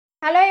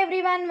Hello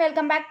everyone,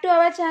 welcome back to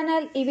our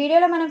channel. ఈ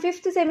వీడియోలో మనం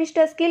 5th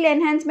semester skill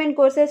enhancement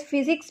courses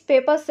physics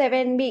paper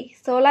 7B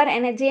solar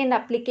energy and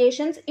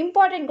applications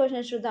important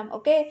questions చూద్దాం.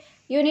 Okay,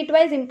 unit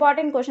wise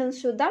important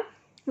questions చూద్దాం.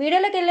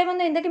 వీడియోలోకి వెళ్ళే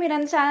ముందు ఇంతకీ మీరు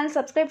అందరూ ఛానల్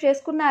సబ్స్క్రైబ్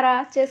చేసుకున్నారా?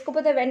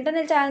 చేసుకోకపోతే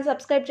వెంటనే ఛానల్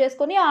సబ్స్క్రైబ్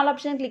చేసుకొని ఆల్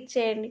ఆప్షన్ క్లిక్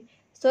చేయండి.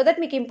 సో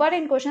దట్ మీకు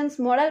important questions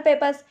model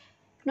papers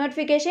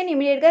notification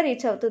ఇమీడియట్గా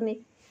రీచ్ అవుతుంది.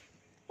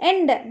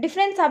 And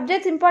different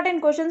subjects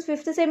important questions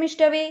 5th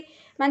సెమిస్టర్వి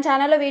మన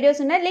ఛానల్లో వీడియోస్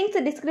ఉన్నాయి, లింక్స్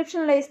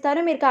డిస్క్రిప్షన్లో ఇస్తాను,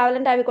 మీరు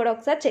కావాలంటే అవి కూడా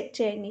ఒకసారి చెక్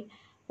చేయండి.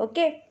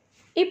 ఓకే,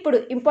 ఇప్పుడు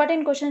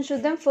ఇంపార్టెంట్ క్వశ్చన్స్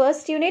చూద్దాం.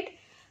 First unit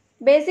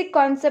basic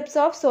concepts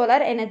of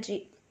solar energy,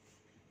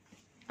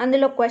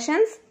 అందులో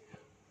క్వశ్చన్స్.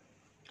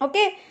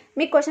 ఓకే,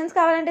 మీకు క్వశ్చన్స్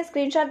కావాలంటే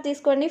స్క్రీన్ షాట్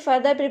తీసుకోండి,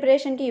 ఫర్దర్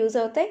ప్రిపరేషన్కి యూజ్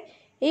అవుతాయి.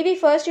 ఇవి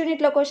ఫస్ట్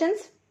యూనిట్లో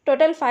క్వశ్చన్స్,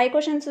 టోటల్ 5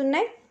 క్వశ్చన్స్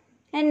ఉన్నాయి.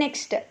 And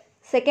next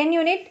second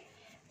unit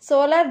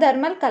solar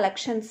thermal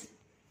collections.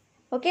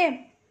 Okay,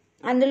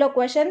 అందులో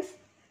క్వశ్చన్స్.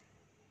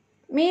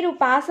 మీరు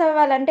పాస్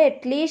అవ్వాలంటే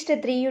అట్లీస్ట్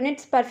 3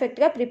 యూనిట్స్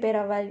పర్ఫెక్ట్గా ప్రిపేర్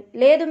అవ్వాలి.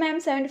 లేదు మ్యామ్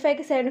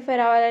 75కి 75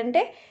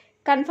 రావాలంటే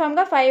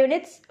కన్ఫామ్గా 5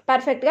 యూనిట్స్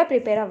పర్ఫెక్ట్గా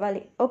ప్రిపేర్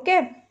అవ్వాలి. ఓకే,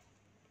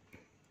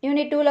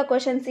 యూనిట్ 2లో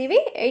క్వశ్చన్స్ ఇవి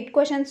 8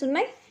 క్వశ్చన్స్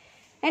ఉన్నాయి.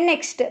 And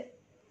next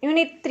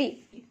unit 3.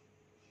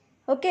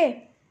 ఓకే,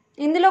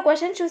 ఇందులో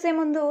క్వశ్చన్స్ చూసే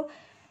ముందు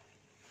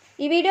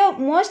ఈ వీడియో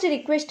మోస్ట్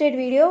రిక్వెస్టెడ్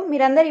వీడియో,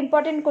 మీరందరూ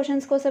ఇంపార్టెంట్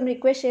క్వశ్చన్స్ కోసం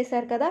రిక్వెస్ట్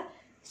చేశారు కదా.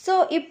 సో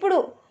ఇప్పుడు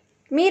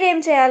మీరేం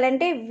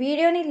చేయాలంటే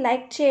వీడియోని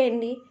లైక్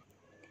చేయండి.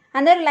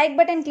 అందరూ లైక్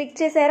బటన్ క్లిక్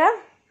చేశారా?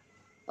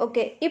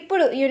 ఓకే,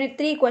 ఇప్పుడు యూనిట్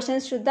 3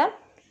 క్వశ్చన్స్ చూద్దాం.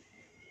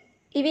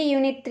 ఇవి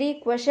యూనిట్ 3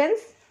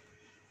 క్వశ్చన్స్.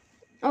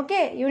 ఓకే,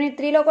 యూనిట్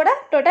 3లో కూడా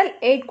టోటల్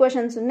 8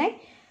 క్వశ్చన్స్ ఉన్నాయి.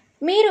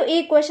 మీరు ఈ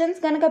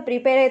క్వశ్చన్స్ కనుక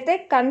ప్రిపేర్ అయితే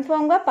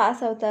కన్ఫర్మ్గా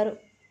పాస్ అవుతారు.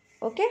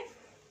 Okay,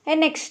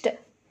 and next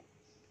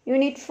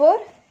unit 4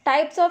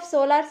 types of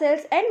solar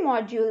cells and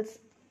modules.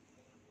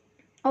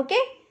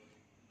 Okay,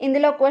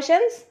 ఇందులో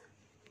క్వశ్చన్స్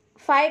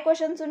 5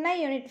 క్వశ్చన్స్ ఉన్నాయి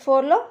unit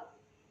 4లో.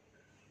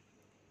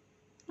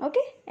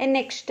 Okay, and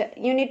next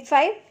unit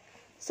 5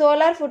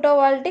 solar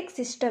ఫోటోవాల్టిక్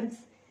systems.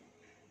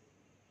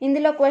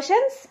 ఇందులో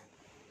క్వశ్చన్స్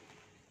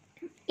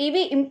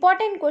ఇవి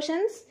ఇంపార్టెంట్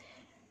క్వశ్చన్స్,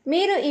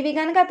 మీరు ఇవి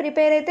కనుక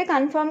ప్రిపేర్ అయితే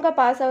కన్ఫామ్గా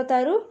పాస్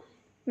అవుతారు,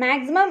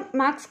 మ్యాక్సిమం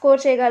మార్క్స్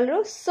స్కోర్ చేయగలరు.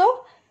 సో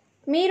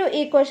మీరు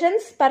ఈ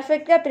క్వశ్చన్స్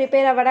పర్ఫెక్ట్గా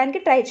ప్రిపేర్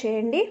అవ్వడానికి ట్రై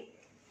చేయండి.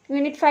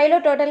 యూనిట్ 5లో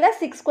టోటల్గా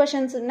 6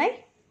 క్వశ్చన్స్ ఉన్నాయి.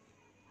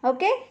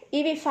 ఓకే,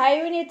 ఇవి 5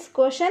 units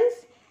questions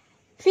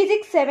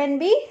physics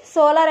 7B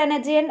solar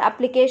energy and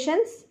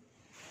applications.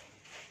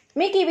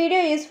 మీకు ఈ వీడియో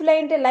యూస్ఫుల్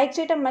అయింటే లైక్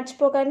చేయడం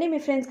మర్చిపోకండి, మీ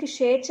ఫ్రెండ్స్కి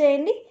షేర్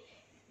చేయండి.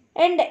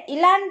 అండ్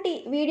ఇలాంటి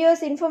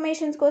వీడియోస్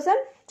ఇన్ఫర్మేషన్స్ కోసం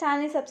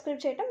ఛానల్ని సబ్స్క్రైబ్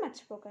చేయడం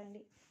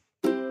మర్చిపోకండి.